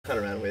Kind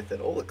of ran away with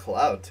it. Oh, the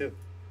cloud too.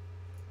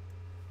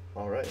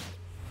 All right.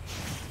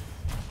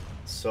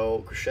 So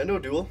Crescendo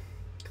duel,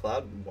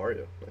 Cloud and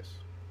Wario. Nice.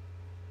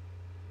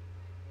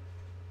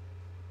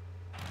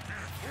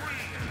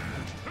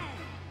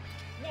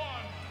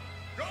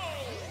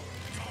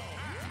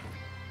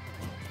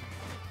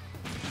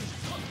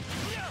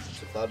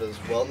 So Cloud does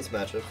well in this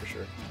matchup for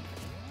sure.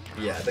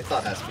 Yeah, the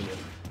Cloud has to be in.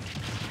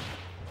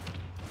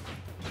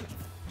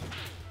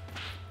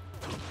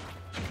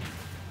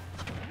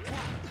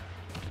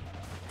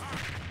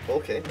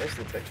 Okay, nice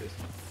little tech chase.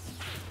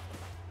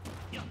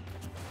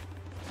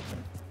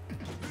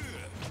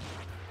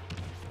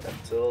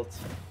 F tilt.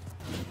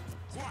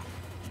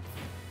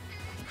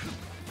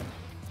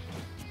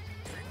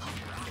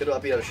 Could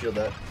not be able to shield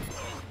that.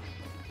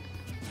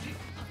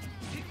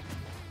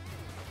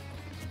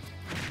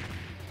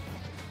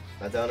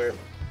 That downer,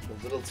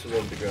 a little too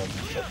low to the ground.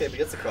 Okay, but he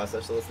gets the cross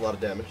edge, so that's a lot of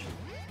damage.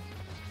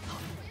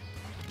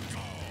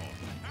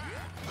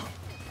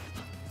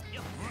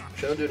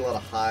 Crescendo doing a lot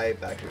of high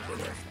back air right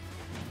now.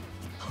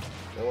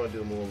 I want to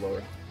do them a little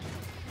lower.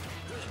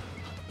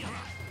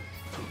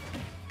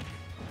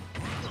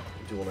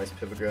 Do a nice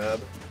pivot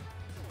grab.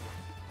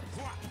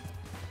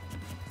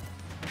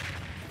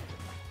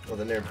 Oh,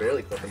 then they're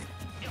barely clipping.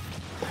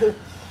 Oh!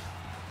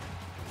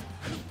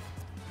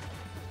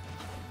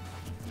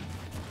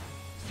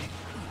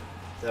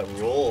 That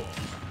roll.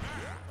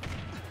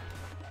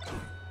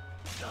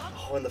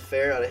 Oh, and the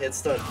fair out of hit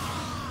stun.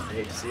 I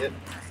hate to see it.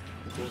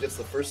 Who gets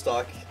the first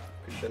stock?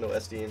 Crescendo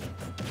SDing.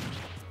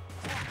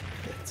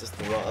 It's just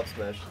the raw up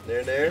smash.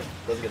 There,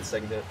 doesn't get the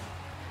second hit.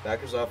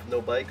 Backers off with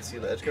no bite, see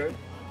the edge guard.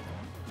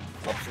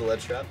 Up to the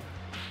ledge trap.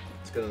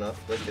 It's good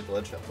enough. Doesn't get the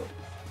ledge trap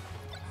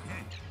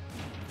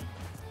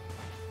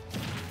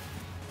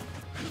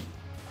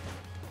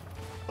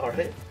though.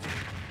 Alright.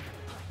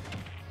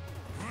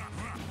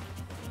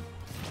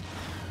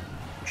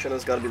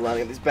 Crescendo's got to be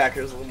lining up these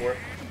backers a little more.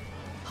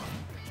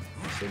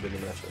 So good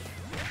in the matchup.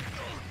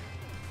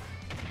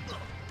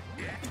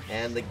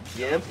 And the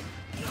Gimp.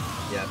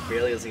 Yeah,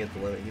 barely doesn't get the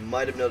limit. He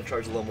might have been able to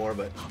charge a little more,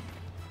 but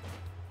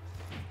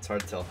it's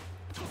hard to tell.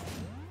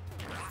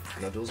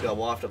 Now Duel's got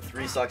waft up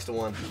 3 stocks to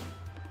 1.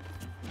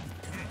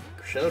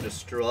 Crescendo just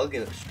struggling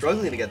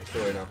to get the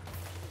kill right now.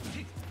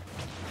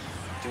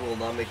 Duel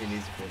not making it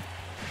easy for him.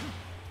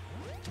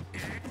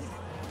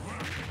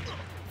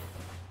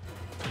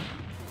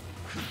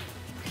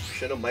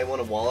 Crescendo might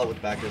want to wall out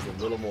with backers a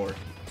little more.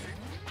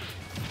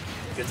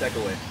 Good tech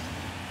away.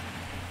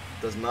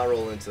 Does not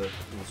roll into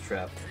Duel's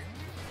trap.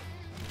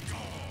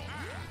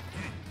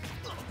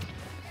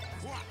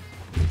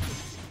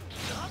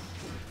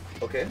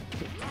 Okay.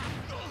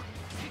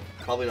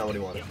 Probably not what he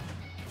wanted.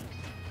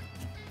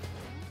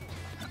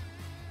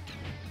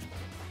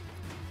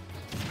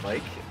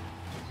 Mike.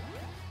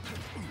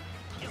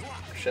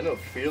 Crescendo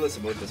fearless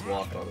about this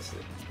walk, honestly.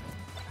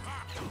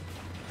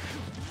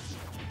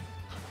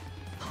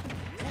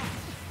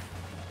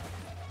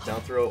 Down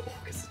throw. Oh,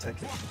 gets the tech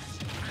hit.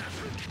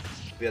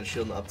 We got a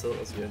shield in the up tilt.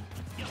 That's good.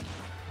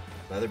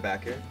 Another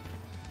back here.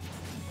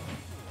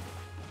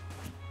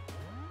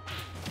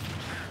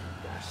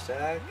 Dash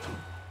stack.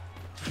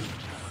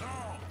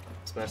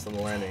 Smash on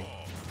the landing.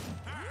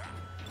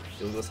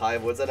 Duel goes high,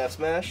 avoids that F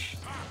smash.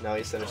 Now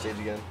he's center stage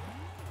again.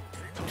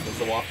 There's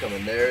the walk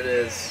coming. There it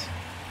is.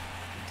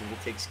 Duel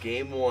takes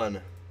game 1.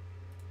 I'm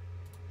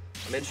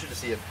interested to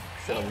see if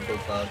Crescendo will go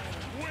Cloud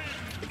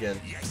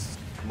again.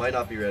 Might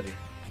not be ready.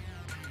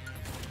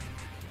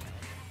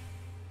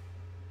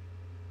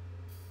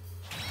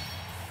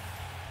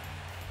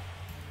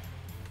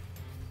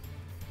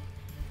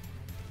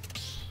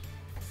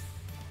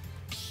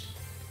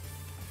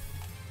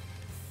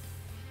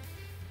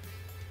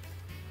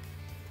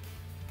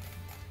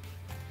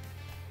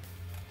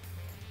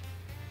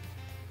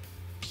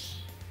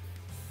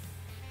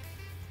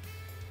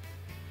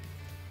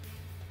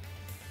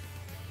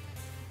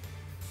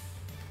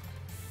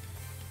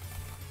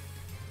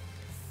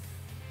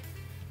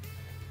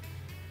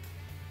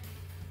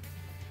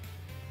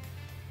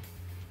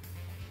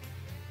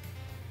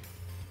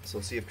 So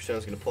we'll see if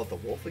Crescendo's going to pull out the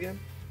wolf again.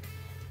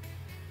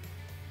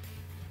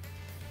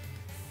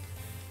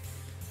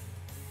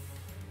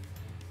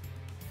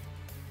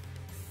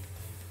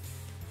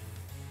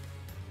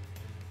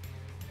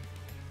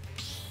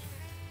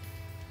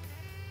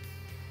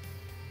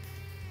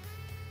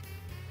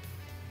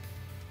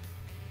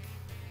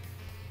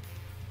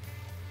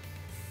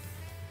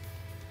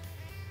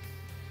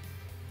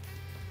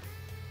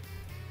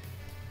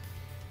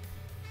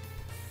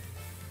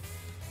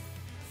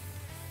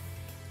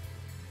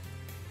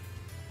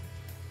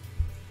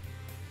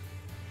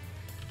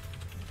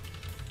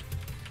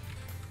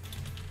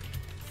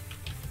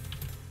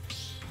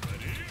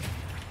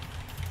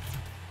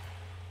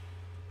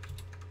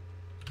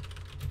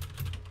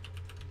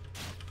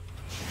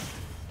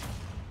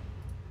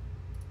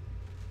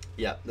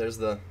 Yeah, there's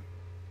the...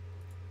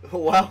 Oh,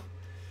 wow.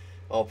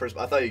 Oh, first,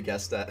 I thought you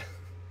guessed that.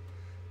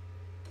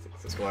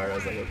 Squire, I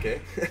was like,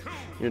 okay.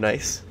 You're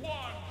nice.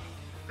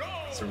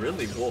 It's a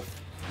Ridley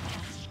wolf.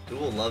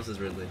 Duel loves his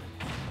Ridley.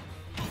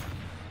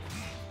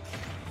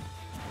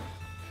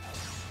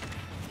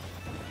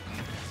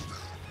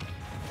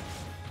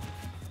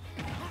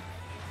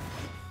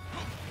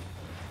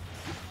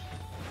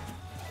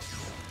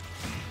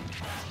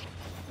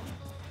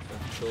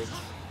 tilt.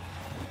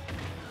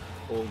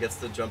 Oh, gets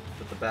the jump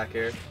with the back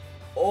air.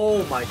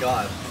 Oh my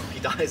god. He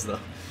dies though.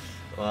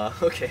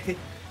 Okay.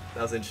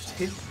 That was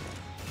interesting.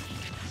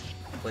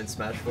 Playing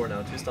Smash 4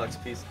 now. 2 stocks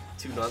apiece.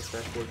 2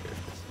 non-Smash 4 characters.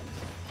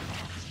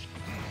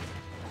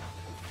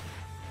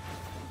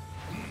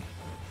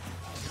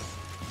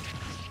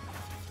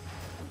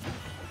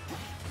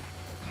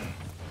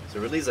 So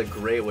Ridley's a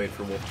great weight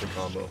for Wolf to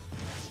combo.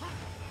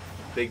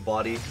 Big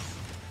body.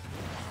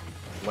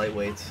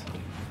 Lightweight.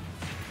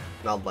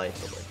 Not light,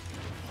 but like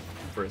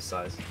for his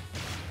size.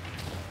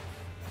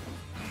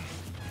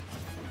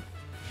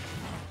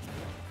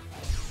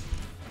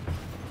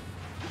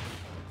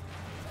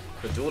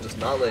 The duel does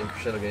not let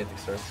Crescendo get anything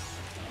started.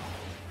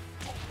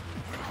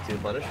 See the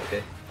punish?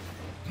 Okay.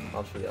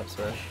 Opts for the up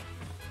smash.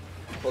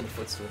 Hold the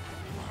footstool.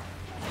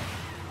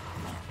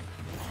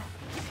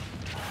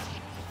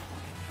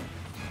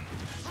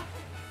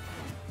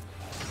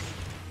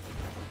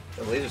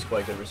 The laser's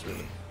quite good versus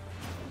Ridley.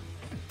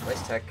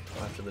 Nice tech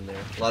after the nair.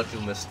 A lot of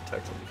people missed tech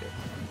over here.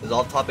 Is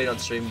all top 8 on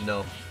stream?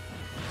 No.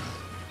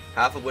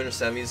 Half of winner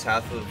semis,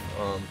 half of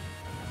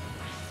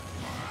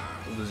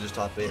losers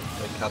top 8.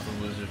 Like half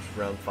of losers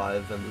round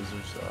 5 and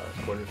losers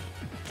quarters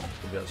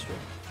will be on stream.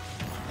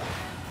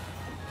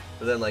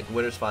 But then like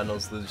winners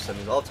finals, losers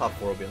semis, all top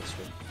 4 will be on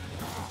stream.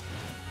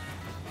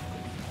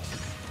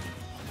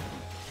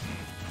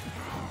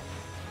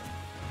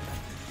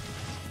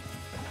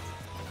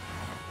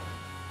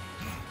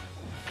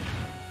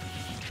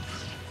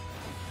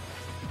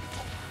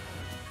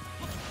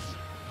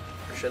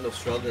 Crescendo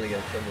struggling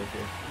against Crescendo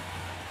here.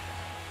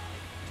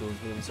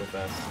 Duel's moving so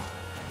fast.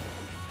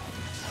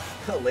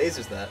 How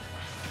lasers that?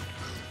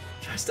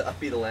 Tries to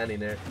up-B the landing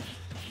there.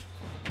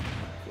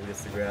 He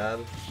gets the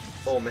grab.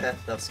 Oh man,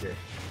 that was scary.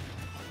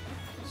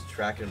 Just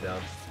tracking him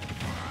down.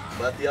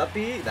 But the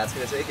up-B, that's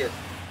gonna take it.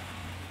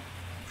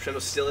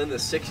 Crescendo's still in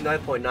this,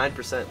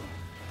 69.9%.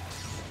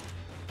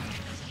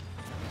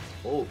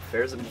 Oh,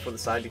 fairs him before the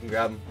side, you can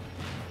grab him.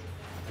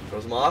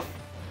 Throws him off.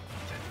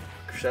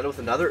 Crescendo with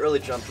another early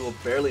jump duel,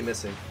 barely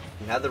missing.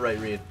 He had the right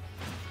read.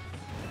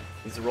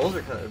 These rolls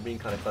are being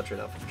kind of clutch right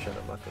now for Crescendo,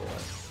 I'm not gonna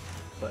lie.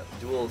 But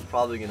duel is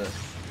probably gonna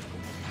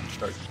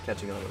start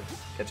catching on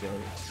with you.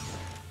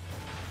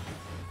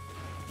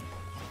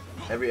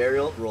 Every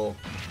aerial, roll.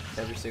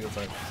 Every single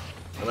time.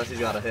 Unless he's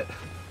got a hit.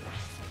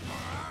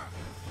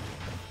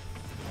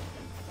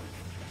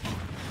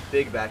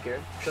 Big back air.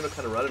 Crescendo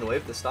kind of running away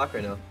with the stock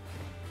right now.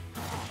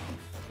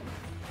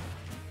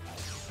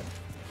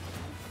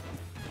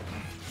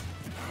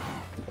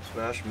 Up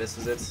smash,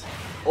 misses it.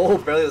 Oh,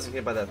 barely doesn't get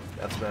hit by that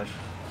F smash.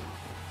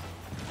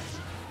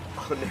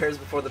 Oh, nairs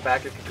before the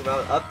back air can come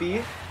out. Up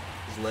B.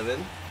 He's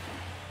living.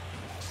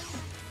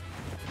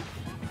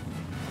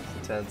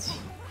 It's intense.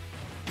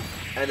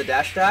 And the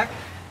dash attack.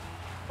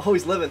 Oh,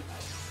 he's living.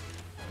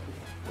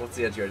 What's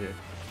the edge guard here?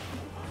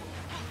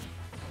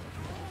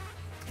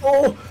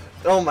 Oh!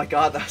 Oh my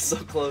god, that's so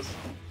close.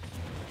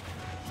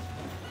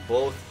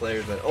 Both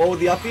players, man. Oh,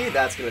 the up B?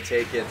 That's gonna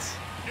take it.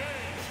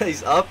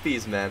 These up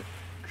Bs, man.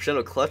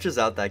 Crescendo clutches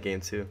out that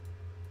game, too.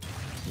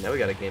 Now we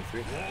got a game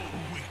 3.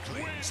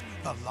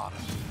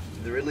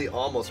 They really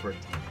almost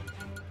worked.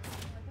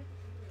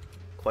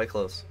 Quite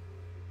close.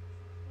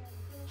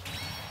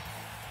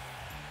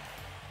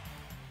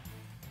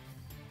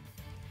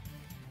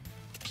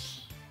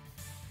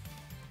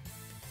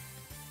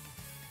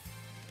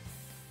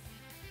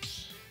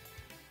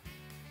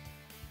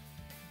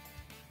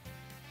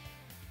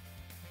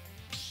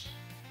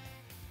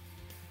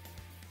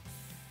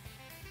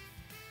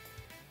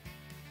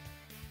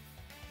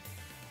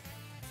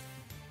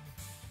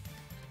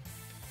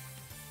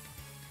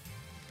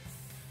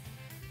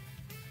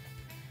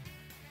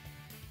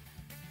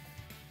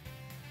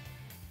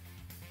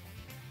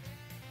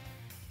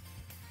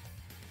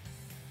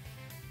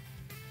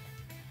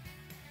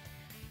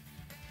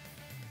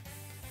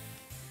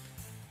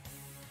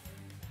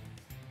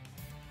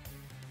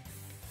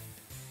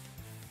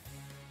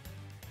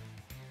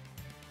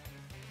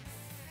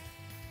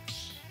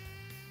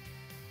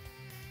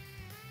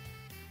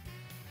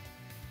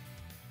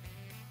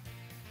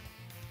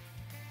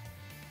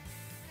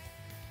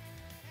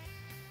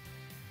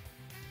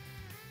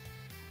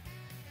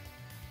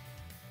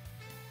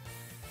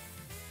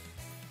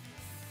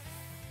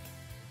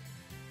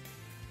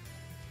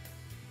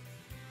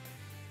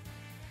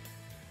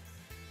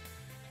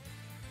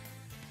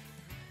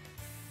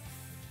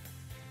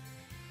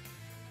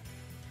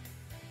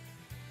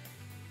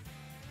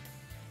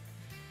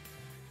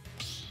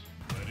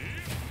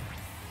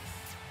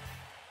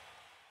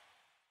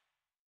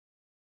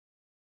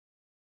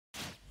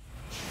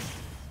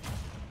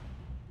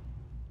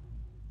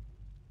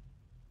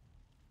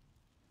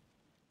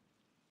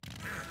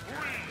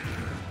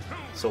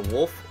 So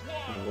Wolf,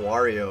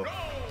 Wario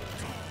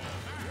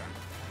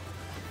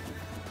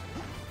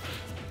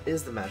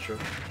is the matchup.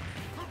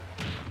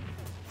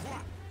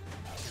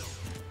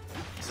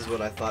 This is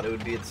what I thought it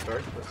would be at the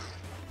start, but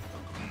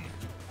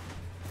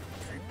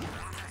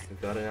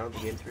we've got it now in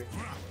game 3.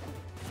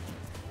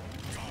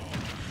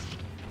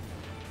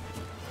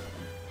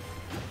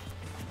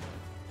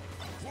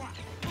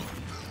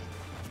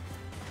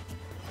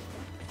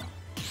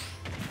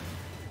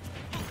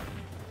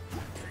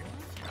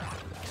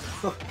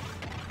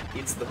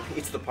 Eats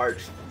the part.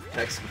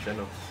 Protects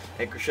Crescendo.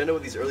 And Crescendo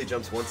with these early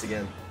jumps once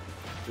again.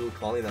 Duel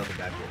calling out the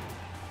back here.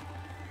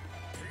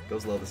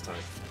 Goes low this time.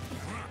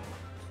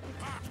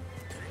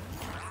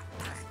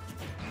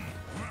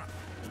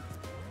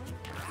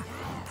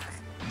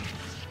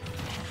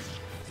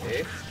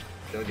 Okay,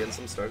 Crescendo getting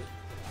some started.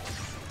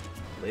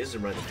 Laser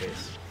him right in the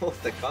face. Oh,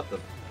 that caught the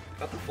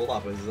full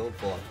hop with his own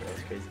full hop. That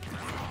was crazy.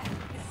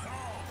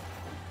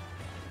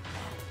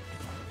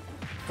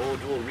 Oh,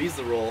 Duel reads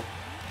the roll.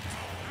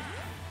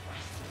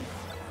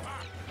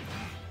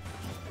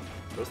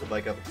 Throws the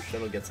bike up.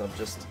 Crescendo gets up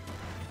just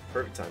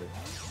perfect timing.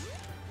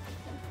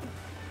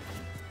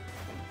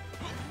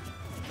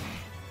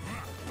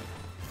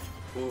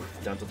 Ooh,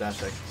 down to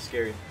dash attack.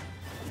 Scary.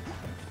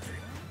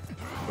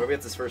 Whoever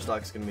gets this first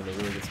stock is going to be in a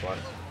really good spot.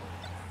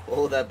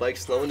 Oh, that bike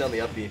slowing down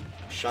the up B.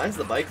 Shines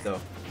the bike though.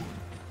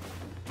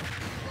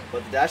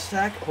 But the dash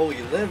attack, oh,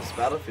 he lives.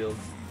 Battlefield.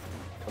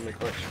 Coming to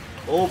clutch.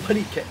 Oh, but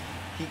he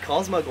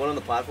calls him out going on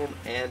the platform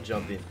and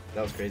jumping.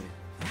 That was crazy.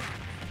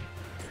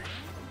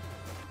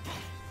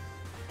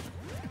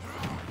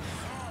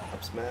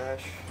 Up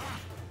smash.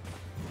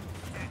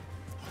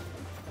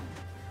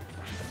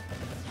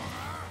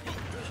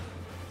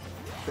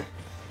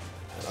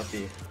 Up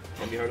B.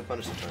 Can be hard to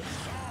punish sometimes.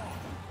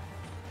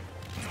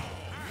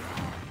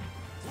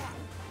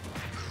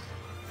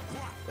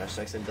 Dash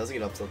attacks in, doesn't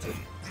get up tilted.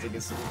 Still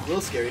gets a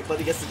little scary, but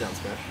he gets the down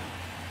smash.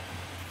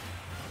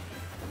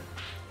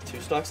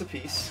 2 stocks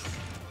apiece.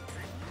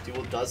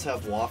 Duel does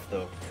have waft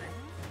though.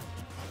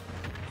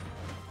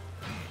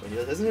 But he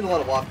doesn't hit a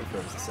lot of waft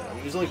confirms this set. I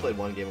mean, he's only played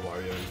 1 game of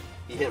Wario and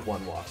he hit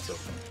 1 waft, so.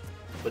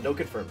 But no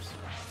confirms.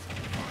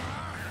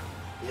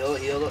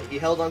 He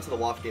held on to the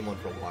waft game 1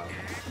 for a while.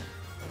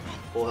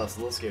 Full house, a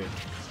little scary.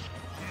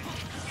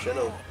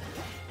 Crescendo.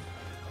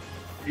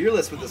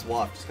 Fearless with this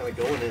waft, just kind of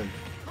going in.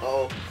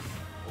 Uh-oh.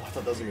 Oh, I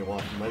thought that was gonna be a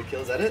waft. He might have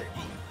killed. Is that it?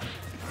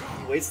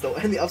 He waits though,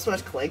 and the up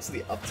smash clanks to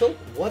the up tilt?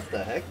 What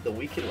the heck? The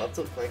weak hit up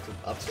tilt clanks with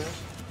up smash?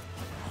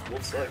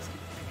 Wolf sucks.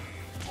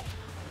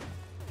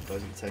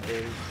 Tries to tech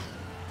in.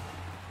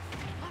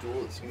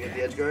 Duel is gonna get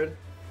the edge guard.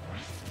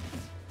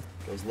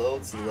 Goes low,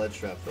 it's the ledge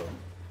trap though.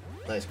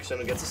 Nice,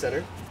 Crescendo gets the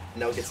center.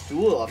 Now it gets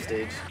Duel off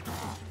stage.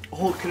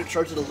 Oh, could have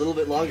charged it a little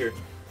bit longer. It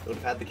would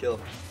have had the kill.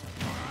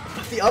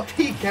 But the up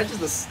P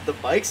catches the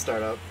bike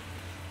start up.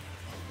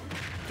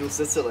 Duel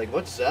sits there like,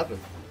 what just happened?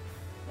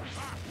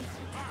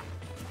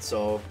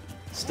 So,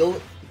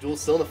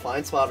 Duel's still in a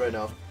fine spot right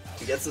now.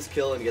 He gets this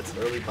kill and gets an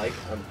early bike,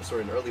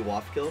 an early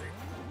waft kill.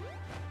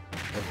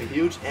 That'd be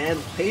huge, and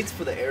waits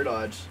for the air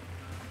dodge.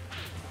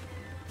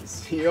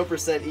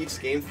 0% each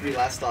game 3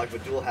 last stock,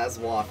 but Duel has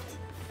waft.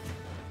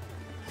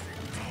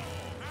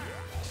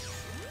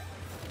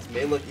 This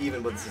may look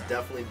even, but this is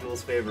definitely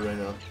Duel's favor right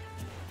now.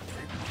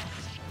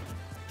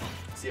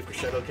 See if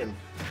Crescendo can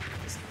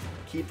just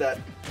keep that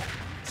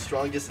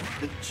strong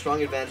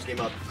advantage game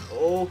up.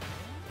 Oh,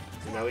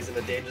 so now he's in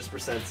a dangerous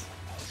percent.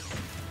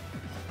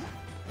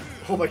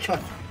 Oh my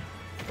god!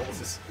 Almost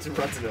just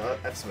runs into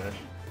F smash.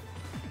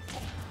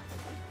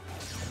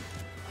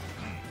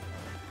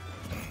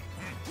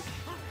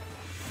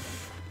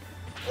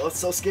 Oh, it's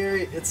so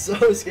scary! It's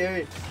so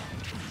scary!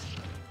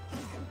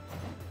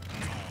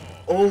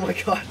 Oh my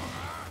god!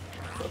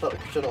 I thought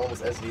I should have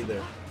almost SD'd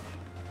there.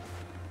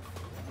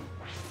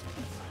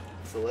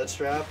 It's the ledge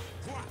trap.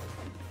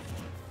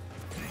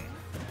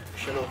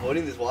 Crescendo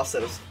avoiding these waft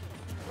setups.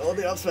 Oh,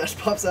 the up smash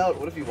pops out!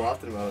 What if he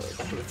wafted him out?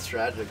 It's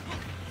tragic.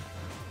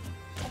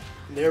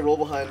 Nair roll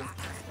behind him.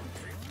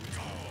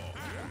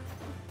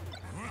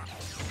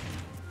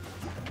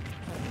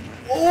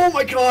 Oh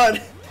my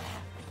god!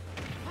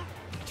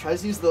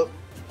 Tries to use the... Oh,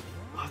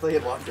 I thought he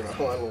had waft him.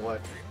 Oh, I don't know why.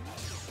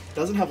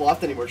 Doesn't have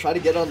waft anymore. Try to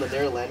get on the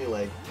Nair landing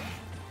leg.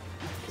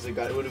 Because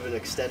it would have been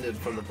extended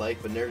from the bike,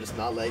 but Nair just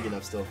not lag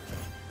enough still.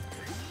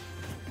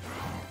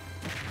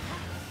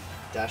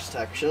 Dash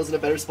attack. Crescendo's in a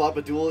better spot,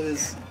 but Duel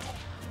is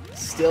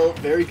still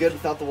very good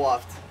without the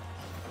waft.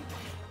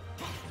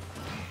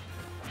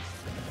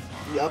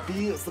 The up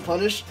B, what's the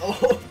punish?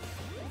 Oh!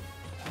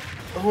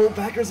 Oh,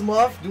 backers him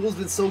off. Duel's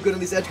been so good on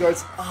these edge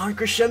guards. Oh, and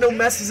Crescendo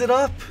messes it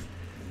up!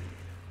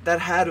 That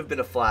had to have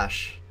been a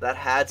flash. That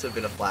had to have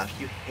been a flash.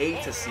 You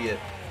hate to see it.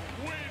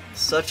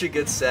 Such a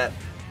good set.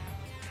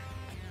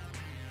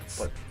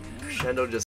 But Crescendo just